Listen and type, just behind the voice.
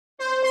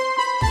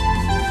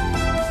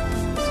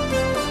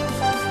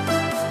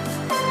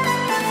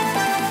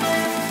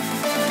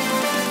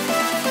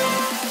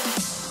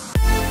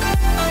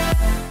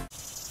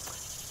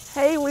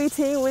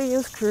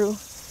crew.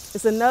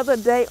 It's another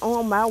day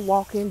on my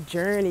walking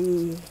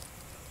journey.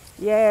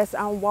 Yes,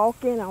 I'm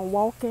walking.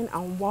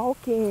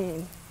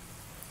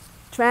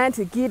 Trying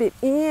to get it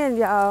in,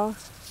 y'all.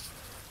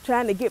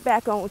 Trying to get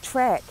back on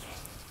track.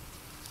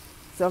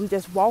 So I'm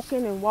just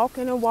walking.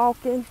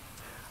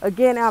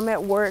 Again, I'm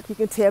at work. You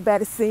can tell by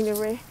the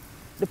scenery,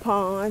 the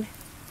pond.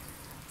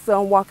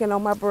 So I'm walking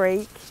on my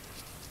break.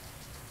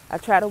 I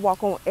try to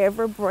walk on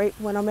every break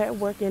when I'm at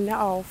work in the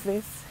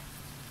office.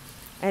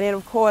 And then,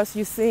 of course,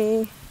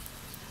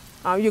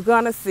 you're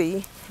gonna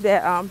see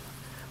that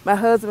my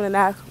husband and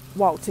I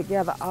walk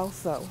together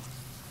also.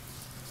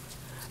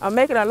 I'm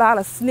making a lot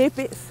of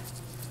snippets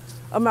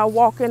of my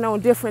walking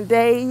on different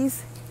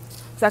days,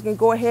 so I can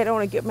go ahead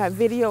on and get my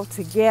video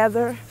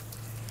together.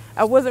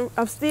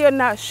 I'm still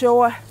not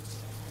sure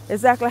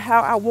exactly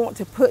how I want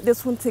to put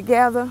this one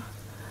together,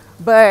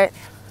 but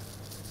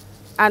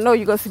I know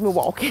you're gonna see me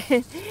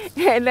walking,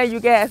 and then you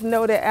guys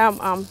know that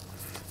I'm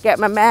got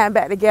my mind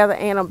back together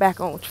and I'm back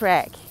on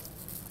track.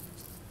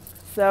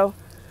 So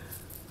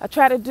I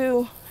try to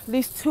do at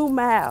least 2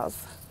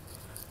 miles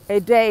a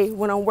day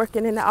when I'm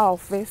working in the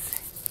office.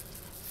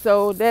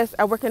 So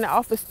I work in the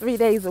office 3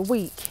 days a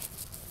week.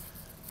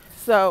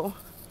 So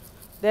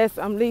that's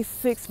at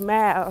least 6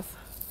 miles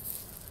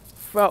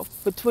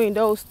between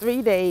those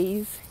 3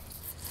 days.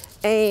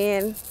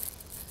 And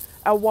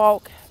I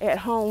walk at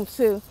home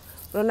too,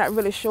 but I'm not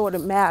really sure the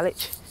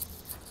mileage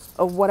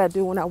of what I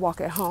do when I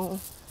walk at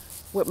home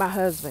with my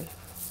husband.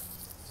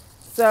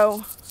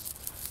 So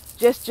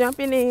just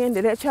jumping in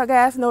to let y'all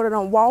guys know that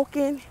I'm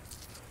walking.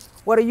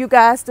 What are you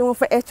guys doing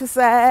for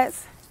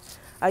exercise?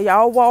 Are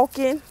y'all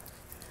walking?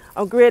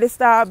 I'm ready to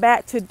start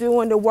back to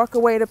doing the work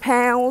away the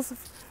pounds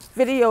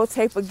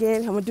videotape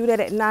again. I'm gonna do that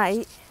at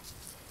night.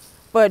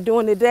 But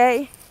during the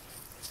day,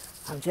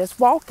 I'm just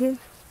walking,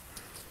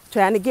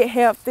 trying to get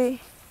healthy,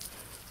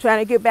 trying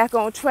to get back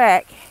on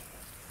track,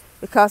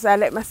 because I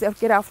let myself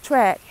get off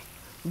track,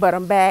 but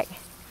I'm back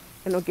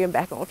and I'm getting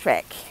back on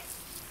track.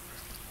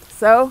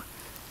 So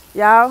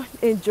y'all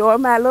enjoy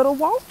my little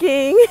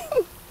walking.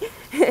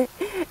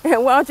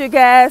 And why don't you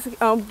guys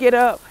get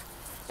up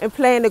and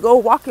plan to go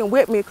walking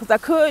with me, because I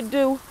could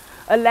do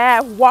a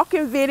live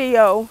walking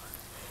video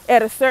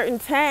at a certain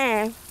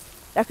time.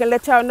 I can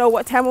let y'all know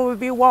what time I will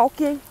be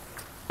walking,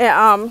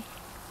 and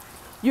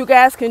you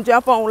guys can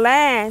jump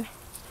online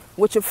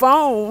with your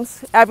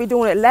phones. I'll be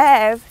doing it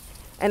live,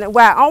 and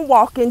while I'm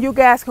walking, you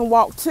guys can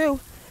walk too,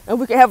 and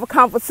we can have a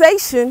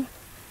conversation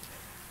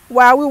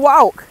while we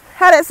walk.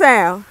 How that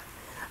sound?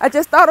 I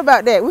just thought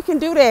about that. We can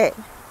do that.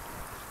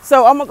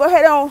 So I'm gonna go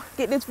ahead and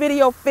get this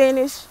video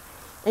finished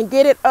and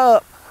get it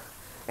up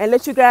and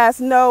let you guys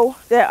know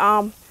that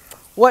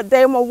what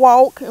day I'm gonna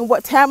walk and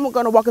what time I'm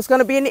gonna walk. It's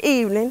gonna be in the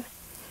evening,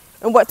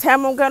 and what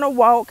time I'm gonna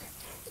walk,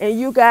 and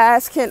you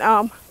guys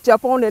can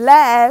jump on the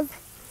live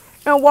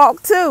and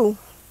walk too.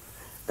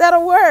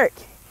 That'll work.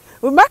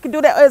 We might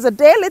do that as a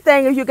daily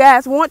thing. If you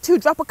guys want to,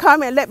 drop a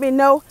comment and let me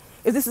know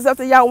if this is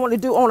something y'all want to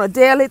do on a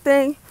daily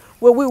thing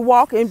where we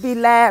walk and be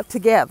live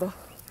together.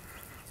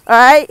 All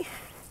right?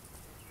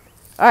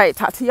 All right,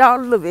 talk to y'all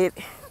in a little bit.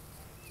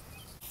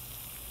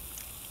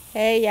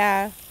 Hey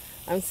y'all,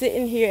 I'm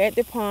sitting here at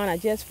the pond. I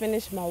just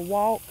finished my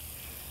walk,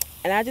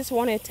 and I just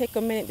want to take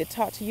a minute to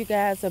talk to you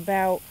guys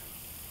about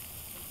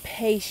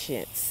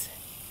patience.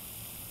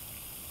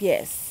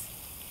 Yes,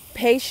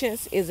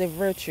 patience is a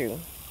virtue.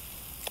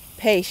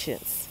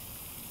 Patience.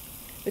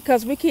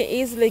 Because we can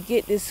easily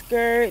get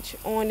discouraged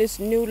on this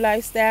new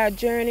lifestyle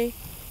journey,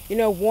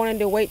 wanting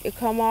the weight to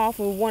come off,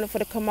 and we want it for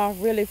it to come off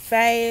really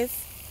fast.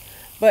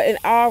 But in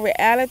all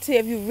reality,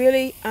 if you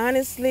really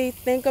honestly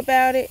think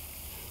about it,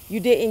 you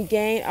didn't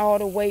gain all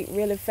the weight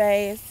really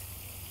fast.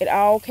 It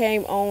all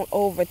came on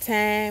over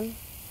time.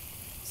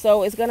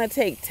 So it's going to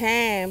take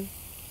time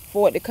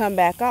for it to come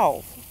back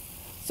off.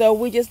 So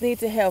we just need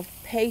to have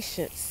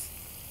patience,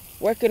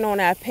 working on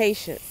our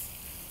patience.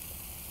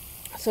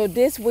 So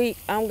this week,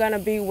 I'm going to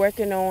be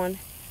working on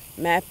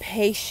my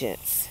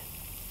patience.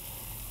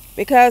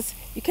 Because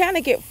you kind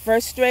of get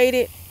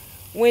frustrated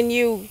when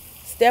you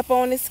step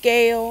on the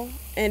scale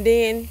and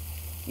then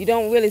you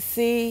don't really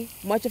see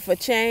much of a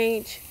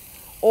change,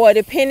 or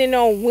depending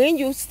on when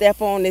you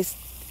step on this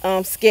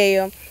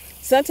scale,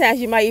 sometimes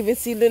you might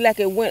even look like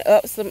it went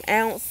up some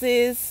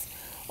ounces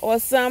or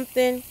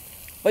something.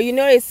 But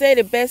they say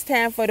the best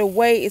time for the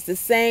weight is the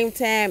same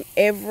time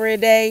every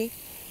day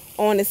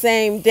on the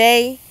same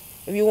day,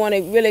 if you want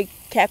to really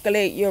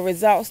calculate your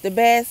results the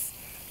best.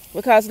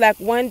 Because like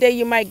one day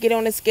you might get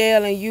on the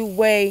scale and you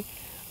weigh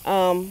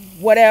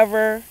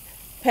whatever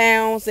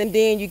pounds, and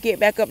then you get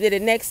back up there the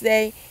next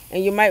day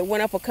and you might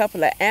went up a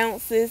couple of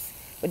ounces,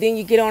 but then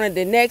you get on it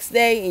the next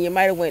day and you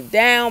might have went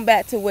down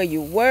back to where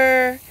you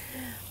were.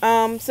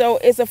 So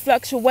it's a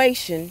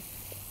fluctuation.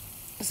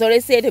 So they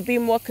said to be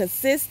more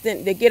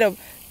consistent, to get a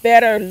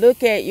better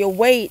look at your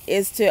weight,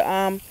 is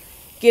to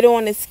get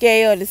on the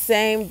scale the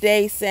same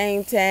day,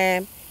 same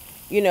time,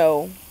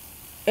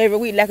 every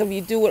week. Like if you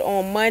do it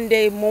on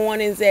Monday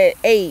mornings at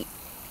 8,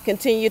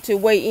 continue to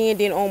weigh in,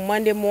 then on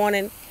Monday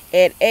morning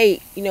at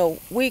 8,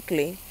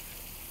 weekly.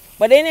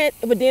 But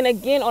then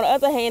again, on the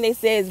other hand, they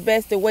say it's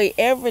best to wait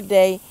every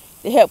day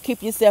to help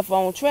keep yourself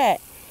on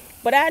track.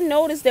 But I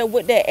noticed that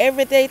with that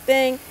everyday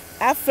thing,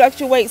 I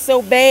fluctuate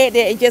so bad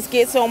that it just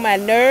gets on my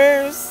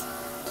nerves.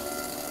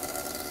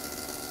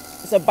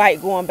 It's a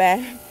bike going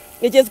by.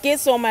 It just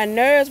gets on my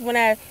nerves when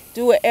I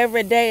do it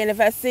every day. And if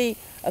I see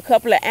a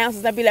couple of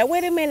ounces, I'll be like,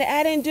 wait a minute,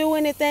 I didn't do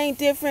anything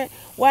different.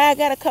 Why I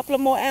got a couple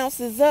of more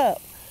ounces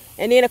up?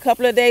 And then a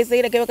couple of days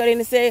later, I go in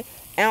and say,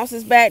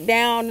 ounces back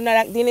down.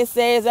 And then it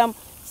says I'm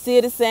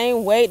still the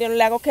same weight. And I'm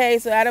like, okay,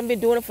 so I done been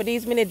doing it for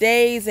these many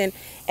days and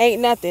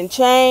ain't nothing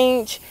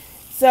changed.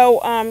 So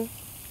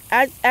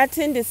I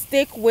tend to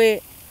stick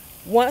with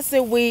once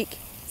a week,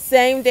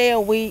 same day a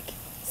week,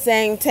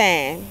 same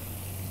time.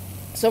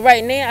 So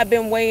right now I've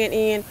been weighing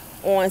in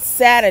on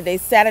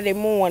Saturday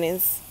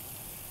mornings.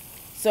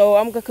 So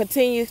I'm going to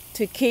continue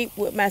to keep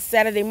with my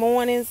Saturday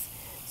mornings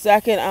so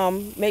I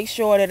can make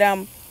sure that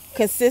I'm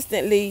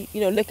consistently,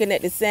 looking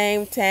at the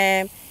same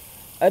time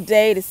a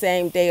day, the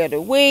same day of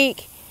the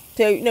week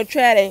to,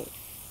 try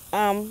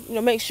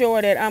to, make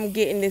sure that I'm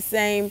getting the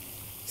same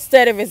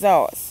steady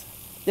results,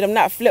 that I'm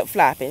not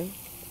flip-flopping.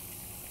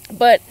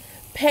 But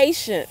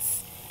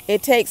patience,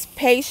 it takes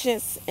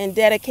patience and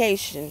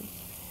dedication,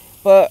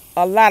 but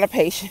a lot of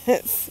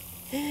patience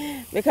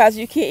because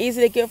you can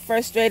easily get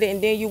frustrated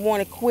and then you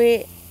want to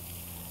quit.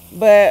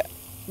 But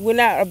we're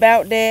not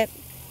about that.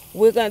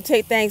 We're going to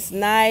take things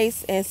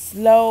nice and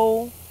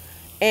slow,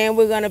 and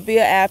we're going to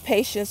build our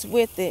patience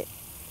with it.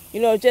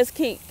 Just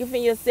keep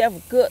giving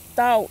yourself good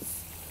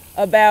thoughts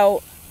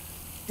about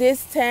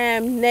this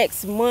time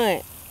next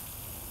month.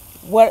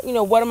 What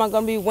am I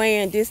going to be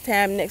weighing this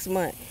time next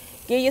month?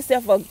 Give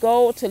yourself a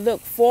goal to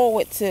look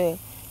forward to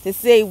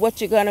see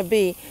what you're going to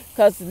be.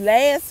 Because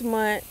last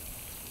month,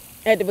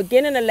 at the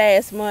beginning of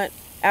last month,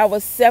 I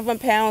was 7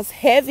 pounds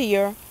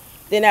heavier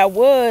than I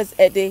was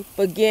at the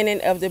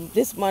beginning of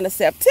this month of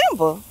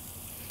September.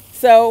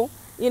 So,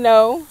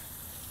 so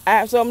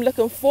I'm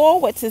looking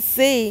forward to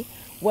see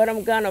what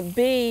I'm going to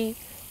be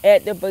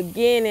at the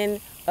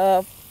beginning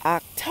of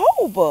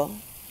October.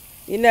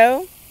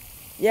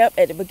 Yep,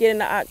 at the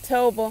beginning of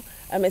October,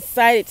 I'm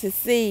excited to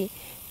see.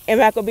 Am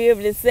I going to be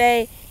able to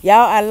say,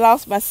 y'all, I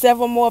lost my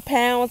 7 more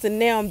pounds and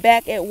now I'm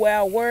back at where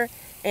I were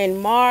in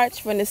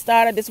March from the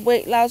start of this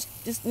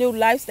this new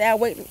lifestyle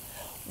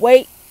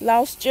weight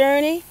loss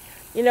journey?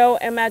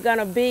 Am I going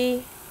to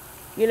be,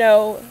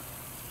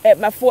 at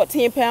my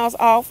 14 pounds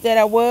off that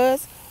I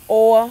was?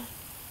 Or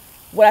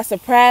will I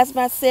surprise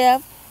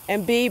myself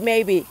and be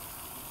maybe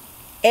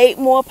 8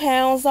 more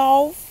pounds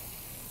off?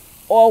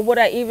 Or would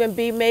I even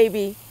be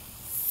maybe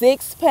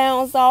 6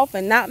 pounds off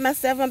and not my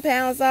 7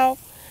 pounds off?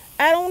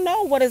 I don't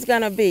know what it's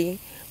going to be.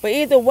 But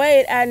either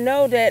way, I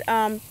know that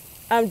I'm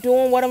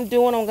doing what I'm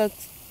doing. I'm going to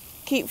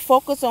keep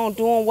focused on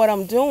doing what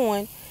I'm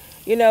doing,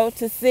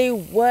 to see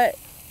what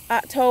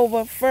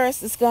October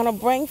 1st is going to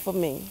bring for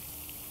me.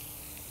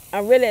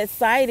 I'm really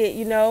excited,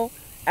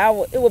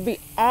 it would be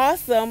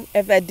awesome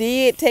if I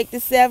did take the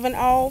 7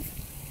 off.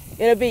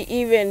 It'll be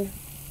even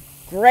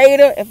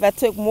greater if I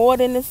took more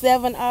than the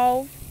 7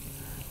 off.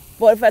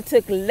 But if I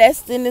took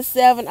less than the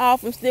 7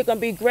 off, I'm still going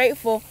to be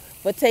grateful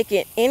for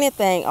taking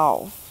anything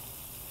off.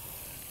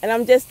 And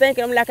I'm just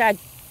thinking, I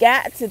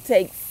got to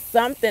take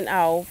something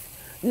off.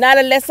 Not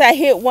unless I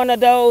hit one of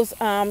those,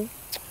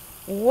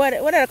 what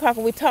did I call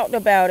it? We talked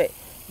about it.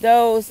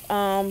 Those,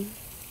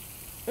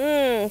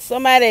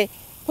 somebody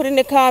put in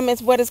the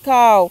comments what it's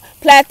called.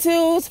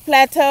 Plateaus.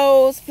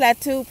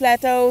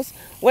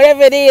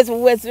 Whatever it is,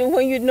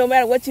 when no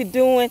matter what you're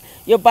doing,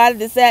 your body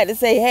decides to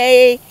say,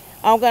 hey,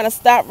 I'm going to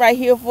stop right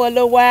here for a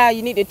little while.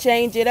 You need to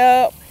change it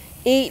up.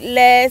 Eat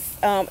less,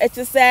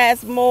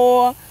 exercise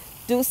more,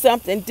 do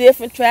something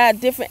different, try a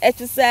different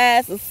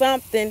exercise or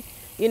something,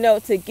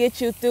 to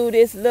get you through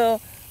this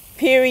little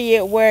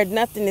period where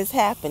nothing is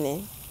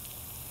happening.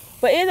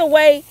 But either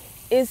way,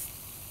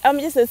 I'm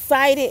just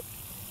excited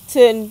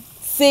to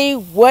see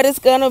what it's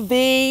going to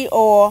be,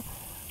 or,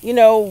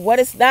 what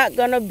it's not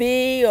going to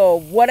be, or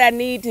what I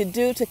need to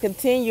do to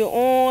continue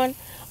on.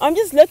 I'm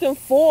just looking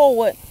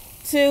forward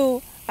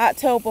to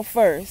October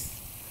 1st.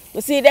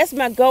 But see, that's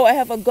my goal. I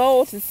have a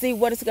goal to see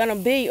what it's going to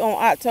be on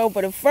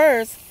October the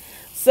 1st,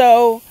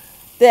 so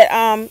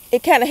that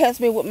it kind of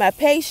helps me with my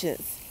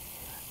patience,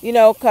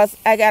 because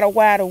I got a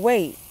while to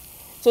wait.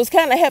 So it's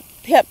kind of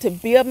help to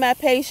build my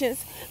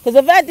patience. Because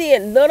if I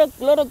did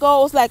little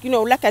goals like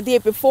I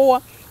did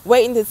before,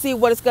 waiting to see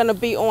what it's going to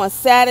be on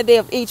Saturday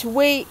of each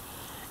week,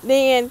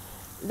 then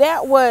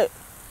that would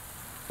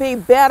be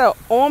better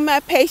on my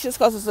patience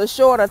because it's a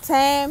shorter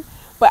time.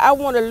 But I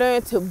want to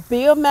learn to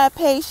build my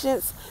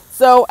patience,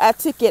 so I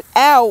took it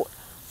out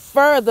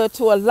further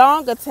to a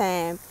longer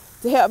time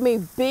to help me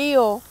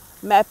build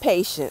my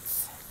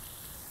patience.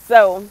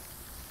 So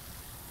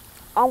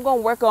I'm going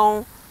to work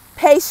on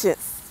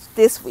patience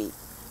this week.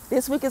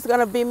 This week is going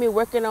to be me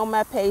working on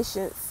my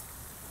patience.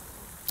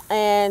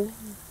 And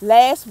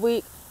last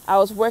week I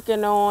was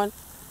working on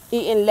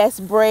eating less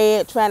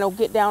bread, trying to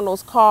get down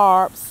those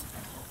carbs.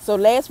 So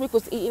last week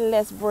was eating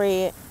less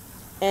bread.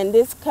 And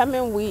this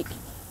coming week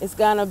is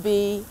going to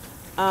be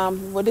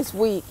well, this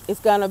week is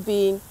gonna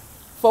be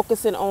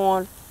focusing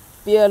on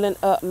building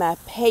up my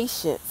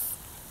patience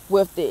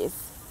with this.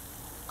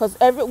 Because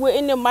we're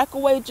in the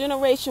microwave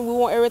generation. We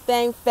want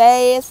everything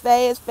fast,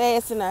 fast,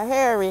 fast in a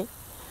hurry.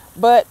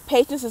 But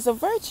patience is a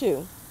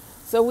virtue.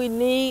 So we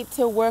need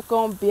to work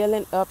on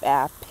building up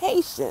our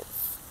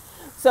patience.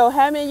 So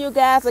how many of you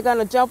guys are going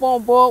to jump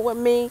on board with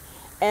me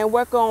and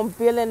work on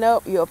building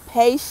up your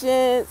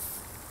patience?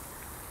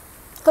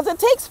 Because it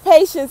takes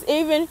patience.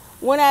 Even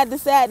when I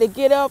decide to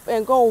get up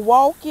and go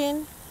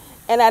walking,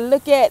 and I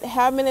look at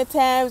how many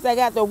times I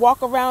got to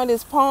walk around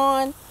this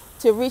pond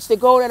to reach the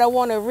goal that I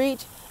want to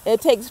reach,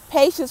 it takes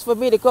patience for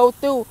me to go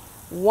through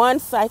one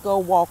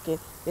cycle walking,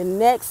 the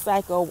next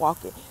cycle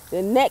walking,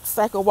 the next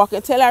cycle walking,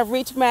 until I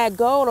reach my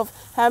goal of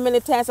how many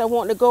times I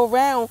want to go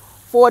around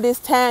for this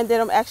time that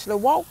I'm actually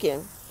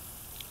walking.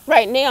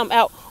 Right now I'm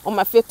out on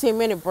my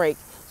 15-minute break.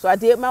 So I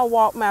did my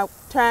walk, my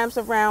times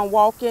around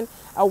walking.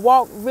 I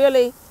walked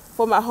really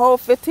for my whole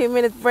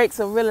 15-minute break,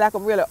 so really like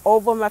I'm really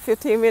over my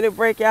 15-minute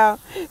break, y'all,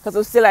 because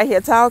I'm still out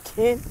here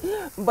talking.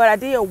 But I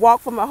did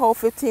walk for my whole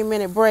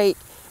 15-minute break,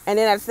 and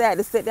then I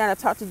decided to sit down and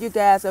talk to you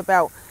guys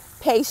about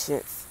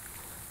patience.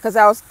 Because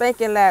I was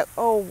thinking like,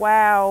 oh,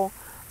 wow,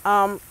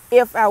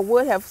 if I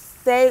would have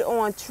stayed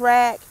on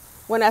track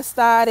when I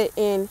started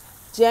in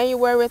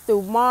January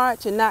through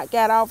March and not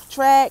got off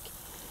track,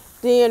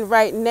 then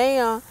right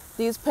now,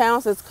 these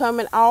pounds is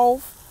coming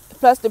off,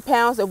 plus the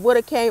pounds that would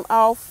have came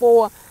off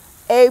for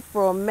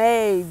April,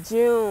 May,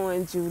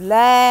 June,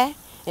 July,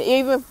 and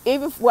even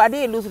well, I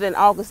did lose it in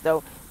August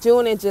though,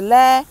 June and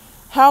July,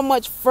 how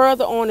much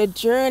further on the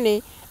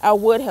journey I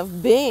would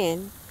have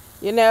been,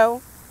 you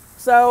know?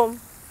 So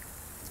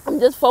I'm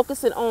just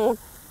focusing on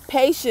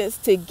patience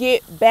to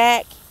get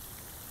back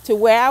to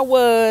where I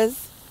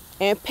was,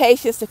 and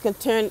patience to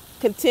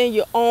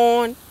continue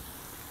on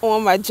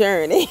my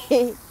journey.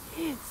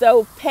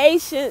 So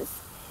patience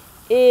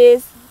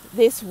is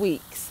this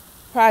week's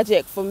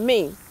project for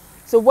me.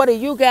 So what are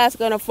you guys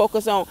going to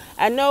focus on?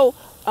 I know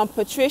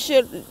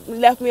Patricia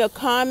left me a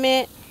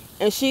comment,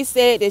 and she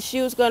said that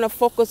she was going to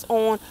focus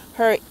on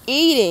her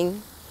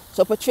eating.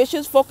 So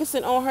Patricia's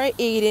focusing on her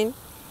eating,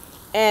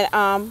 and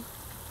I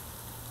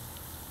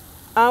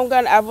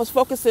was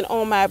focusing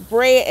on my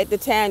bread at the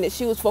time that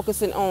she was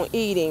focusing on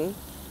eating.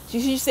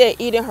 She said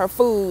eating her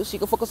foods. She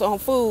could focus on her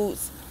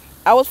foods.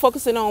 I was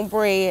focusing on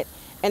bread,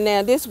 and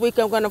now this week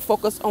I'm going to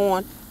focus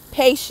on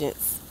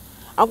patience.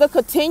 I'm going to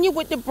continue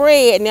with the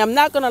bread. Now I'm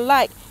not going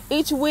to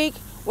each week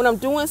when I'm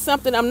doing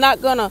something, I'm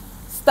not going to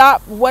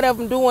stop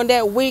whatever I'm doing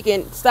that week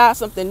and start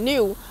something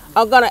new.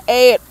 I'm going to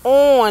add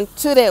on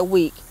to that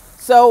week.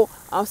 So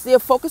I'm still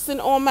focusing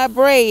on my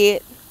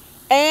bread,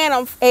 and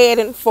I'm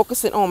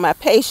focusing on my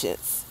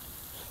patience.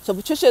 So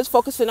Patricia is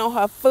focusing on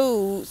her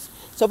foods.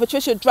 So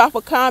Patricia, drop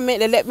a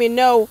comment and let me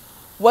know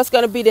what's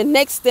going to be the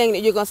next thing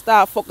that you're going to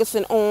start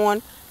focusing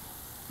on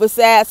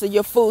besides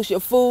your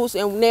foods,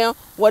 and now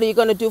what are you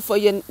going to do for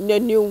your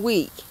new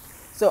week?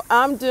 So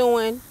I'm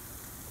doing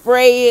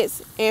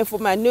breads, and for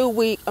my new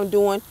week, I'm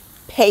doing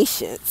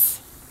patience.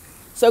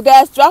 So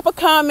guys, drop a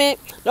comment.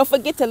 Don't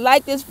forget to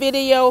like this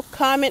video,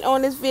 comment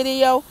on this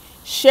video,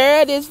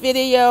 share this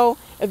video.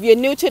 If you're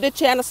new to the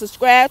channel,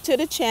 subscribe to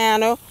the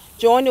channel.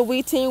 Join the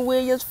We Team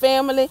Williams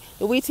family,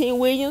 the We Team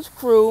Williams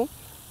crew.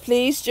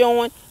 Please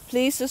join.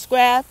 Please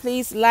subscribe.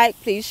 Please like.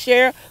 Please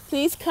share.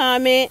 Please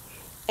comment.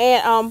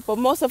 And but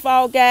most of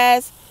all,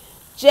 guys,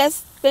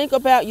 just think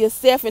about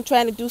yourself and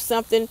trying to do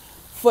something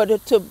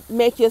to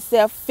make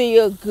yourself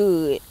feel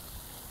good.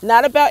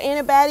 Not about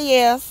anybody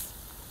else.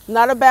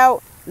 Not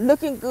about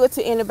looking good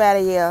to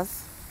anybody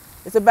else.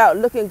 It's about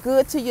looking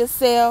good to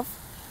yourself,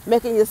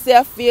 making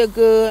yourself feel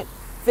good,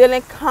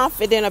 feeling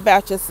confident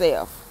about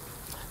yourself.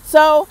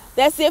 So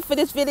that's it for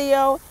this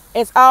video.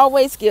 As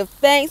always, give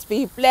thanks,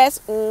 be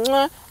blessed.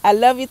 I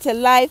love you to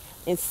life,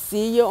 and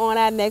see you on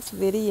our next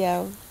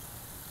video.